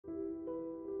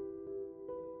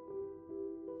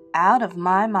Out of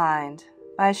My Mind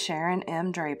by Sharon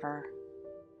M. Draper.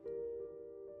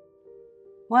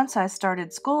 Once I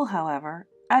started school, however,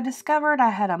 I discovered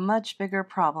I had a much bigger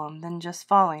problem than just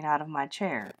falling out of my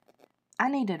chair. I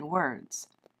needed words.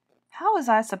 How was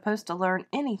I supposed to learn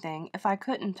anything if I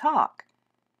couldn't talk?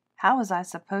 How was I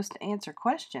supposed to answer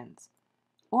questions?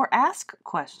 Or ask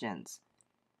questions?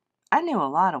 I knew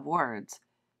a lot of words,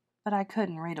 but I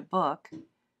couldn't read a book.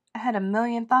 I had a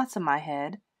million thoughts in my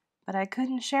head, but I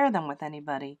couldn't share them with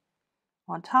anybody.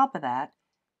 On top of that,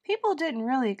 people didn't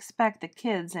really expect the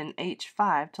kids in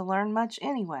H5 to learn much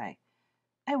anyway.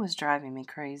 It was driving me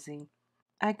crazy.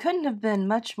 I couldn't have been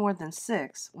much more than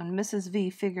 6 when Mrs.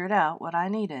 V figured out what I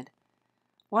needed.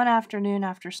 One afternoon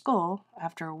after school,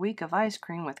 after a week of ice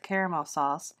cream with caramel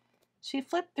sauce, she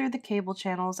flipped through the cable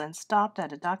channels and stopped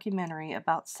at a documentary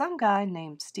about some guy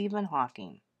named Stephen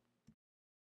Hawking.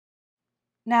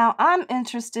 Now, I'm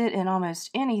interested in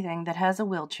almost anything that has a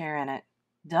wheelchair in it.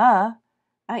 Duh!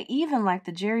 I even like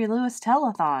the Jerry Lewis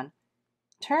telethon.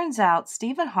 Turns out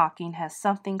Stephen Hawking has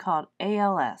something called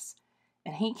ALS,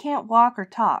 and he can't walk or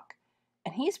talk,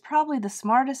 and he's probably the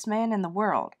smartest man in the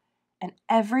world, and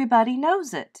everybody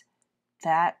knows it.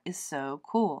 That is so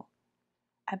cool.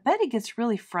 I bet he gets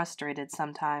really frustrated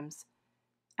sometimes.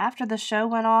 After the show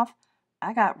went off,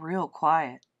 I got real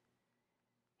quiet.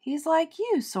 He's like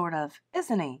you, sort of,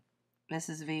 isn't he?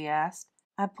 Mrs. V asked.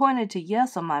 I pointed to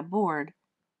yes on my board,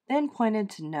 then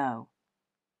pointed to no.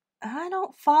 I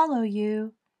don't follow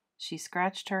you. She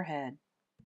scratched her head.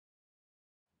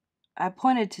 I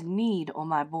pointed to need on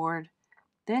my board,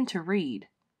 then to read.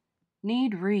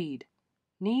 Need read.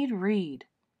 Need read.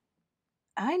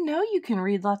 I know you can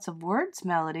read lots of words,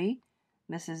 Melody,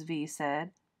 Mrs. V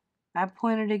said. I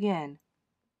pointed again.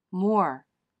 More.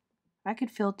 I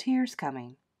could feel tears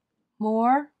coming.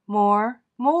 More, more,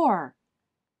 more.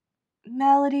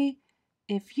 Melody,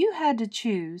 if you had to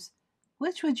choose,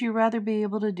 which would you rather be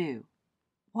able to do?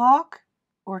 Walk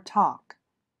or talk?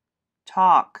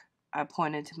 Talk, I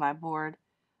pointed to my board.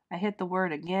 I hit the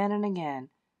word again and again.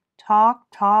 Talk,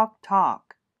 talk,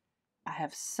 talk. I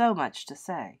have so much to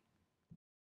say.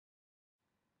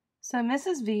 So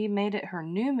Mrs. V made it her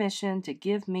new mission to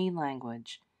give me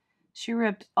language. She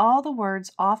ripped all the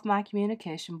words off my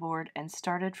communication board and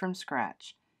started from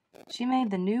scratch. She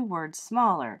made the new words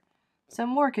smaller, so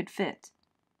more could fit.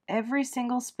 Every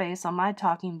single space on my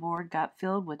talking board got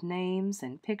filled with names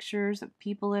and pictures of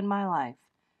people in my life,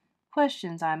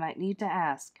 questions I might need to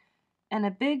ask, and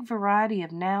a big variety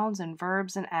of nouns and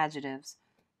verbs and adjectives,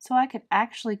 so I could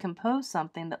actually compose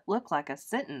something that looked like a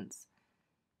sentence.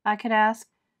 I could ask,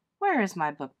 "Where is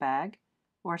my book bag?"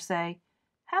 or say,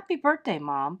 "Happy birthday,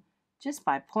 Mom," just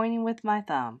by pointing with my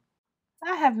thumb.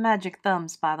 I have magic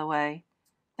thumbs, by the way.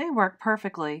 They work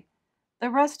perfectly.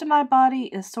 The rest of my body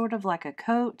is sort of like a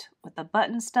coat with the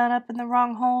buttons done up in the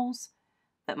wrong holes,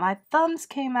 but my thumbs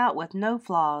came out with no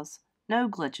flaws, no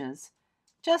glitches,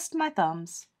 just my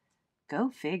thumbs. Go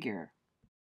figure.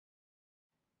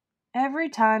 Every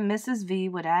time Mrs. V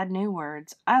would add new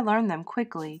words, I learned them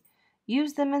quickly,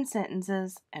 used them in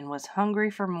sentences, and was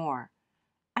hungry for more.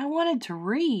 I wanted to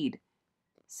read.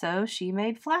 So she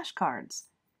made flashcards.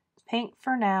 Pink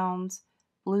for nouns,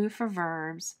 blue for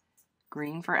verbs,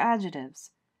 green for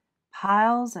adjectives.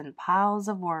 Piles and piles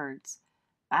of words.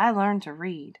 I learned to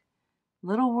read.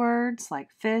 Little words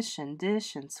like fish and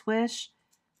dish and swish.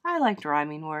 I liked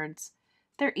rhyming words.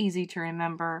 They're easy to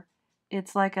remember.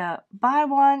 It's like a buy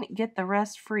one, get the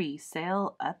rest free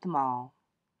sale at the mall.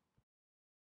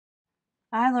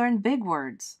 I learned big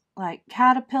words like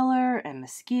caterpillar and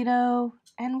mosquito,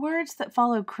 and words that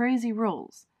follow crazy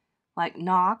rules like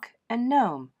knock and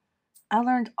gnome. I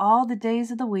learned all the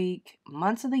days of the week,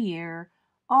 months of the year,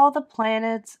 all the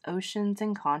planets, oceans,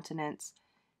 and continents.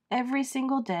 Every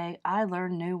single day I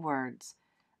learned new words.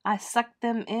 I sucked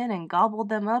them in and gobbled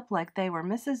them up like they were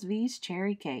Mrs. V's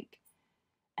cherry cake.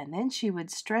 And then she would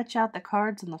stretch out the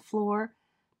cards on the floor,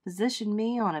 position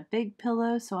me on a big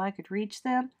pillow so I could reach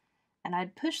them, and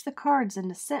I'd push the cards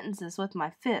into sentences with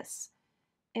my fists.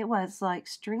 It was like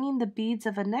stringing the beads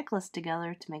of a necklace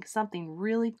together to make something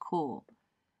really cool.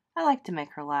 I like to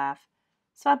make her laugh,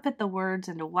 so I put the words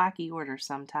into wacky order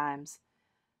sometimes.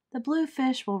 The blue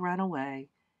fish will run away.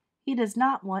 He does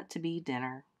not want to be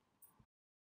dinner.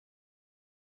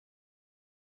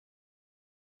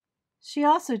 She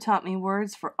also taught me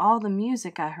words for all the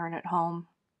music I heard at home.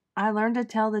 I learned to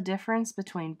tell the difference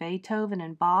between Beethoven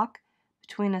and Bach,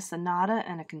 between a sonata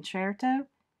and a concerto.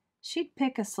 She'd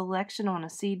pick a selection on a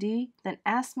CD, then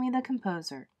ask me the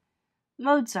composer.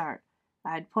 Mozart.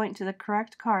 I'd point to the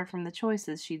correct card from the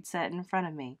choices she'd set in front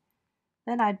of me.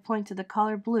 Then I'd point to the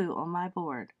color blue on my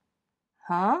board.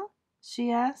 Huh? She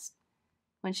asked.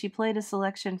 When she played a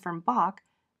selection from Bach,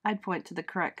 I'd point to the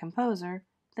correct composer,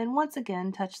 then once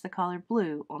again touch the color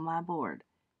blue on my board.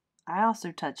 I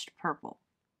also touched purple.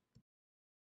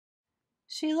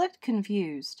 She looked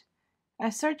confused.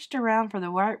 I searched around for the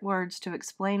right words to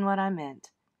explain what I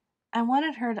meant. I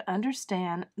wanted her to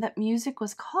understand that music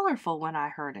was colorful when I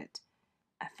heard it.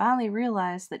 I finally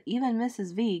realized that even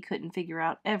Mrs. V couldn't figure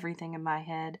out everything in my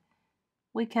head.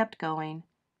 We kept going.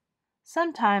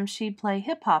 Sometimes she'd play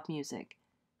hip-hop music,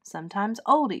 sometimes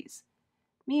oldies.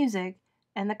 Music,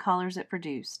 and the colors it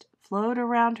produced, flowed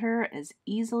around her as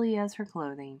easily as her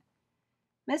clothing.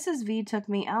 Mrs. V took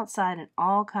me outside in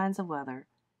all kinds of weather.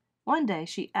 One day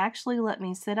she actually let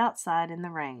me sit outside in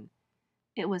the rain.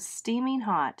 It was steaming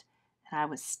hot, and I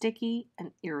was sticky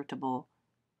and irritable.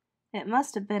 It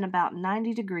must have been about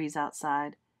 90 degrees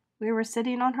outside. We were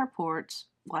sitting on her porch,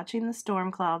 watching the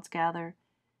storm clouds gather.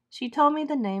 She told me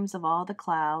the names of all the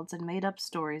clouds and made up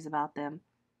stories about them.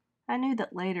 I knew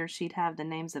that later she'd have the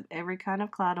names of every kind of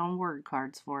cloud on word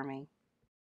cards for me.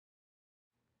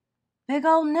 Big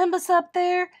old Nimbus up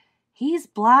there, he's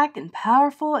black and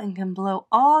powerful and can blow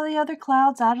all the other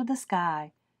clouds out of the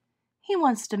sky. He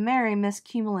wants to marry Miss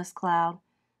Cumulus Cloud,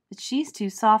 but she's too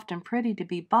soft and pretty to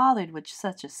be bothered with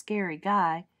such a scary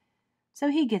guy. So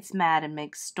he gets mad and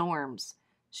makes storms,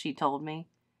 she told me.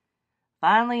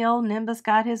 Finally, old Nimbus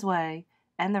got his way,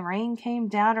 and the rain came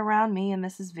down around me and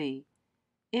Mrs. V.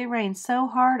 It rained so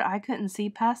hard I couldn't see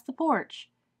past the porch.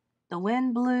 The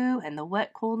wind blew, and the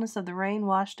wet coolness of the rain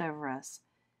washed over us.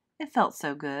 It felt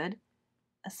so good.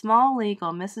 A small leak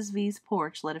on Mrs. V's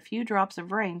porch let a few drops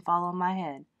of rain fall on my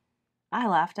head. I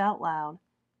laughed out loud.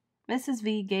 Mrs.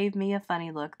 V gave me a funny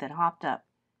look, then hopped up.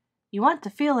 "You want to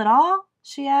feel it all?"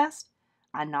 she asked.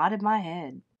 I nodded my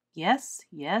head. Yes,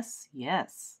 yes,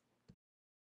 yes.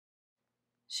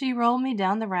 She rolled me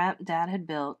down the ramp Dad had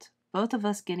built, both of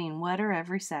us getting wetter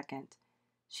every second.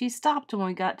 She stopped when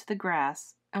we got to the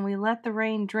grass, and we let the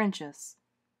rain drench us.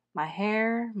 My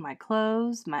hair, my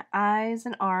clothes, my eyes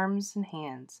and arms and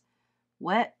hands.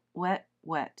 Wet, wet,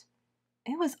 wet.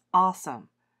 It was awesome.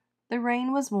 The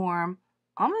rain was warm,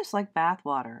 almost like bath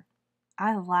water.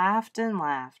 I laughed and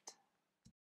laughed.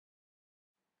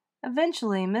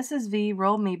 Eventually, Mrs. V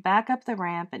rolled me back up the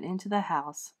ramp and into the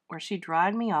house, where she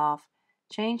dried me off,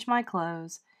 changed my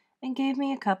clothes, and gave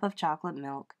me a cup of chocolate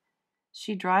milk.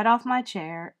 She dried off my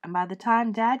chair, and by the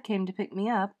time Dad came to pick me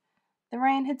up, the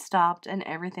rain had stopped and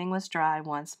everything was dry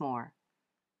once more.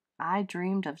 I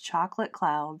dreamed of chocolate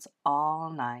clouds all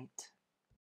night.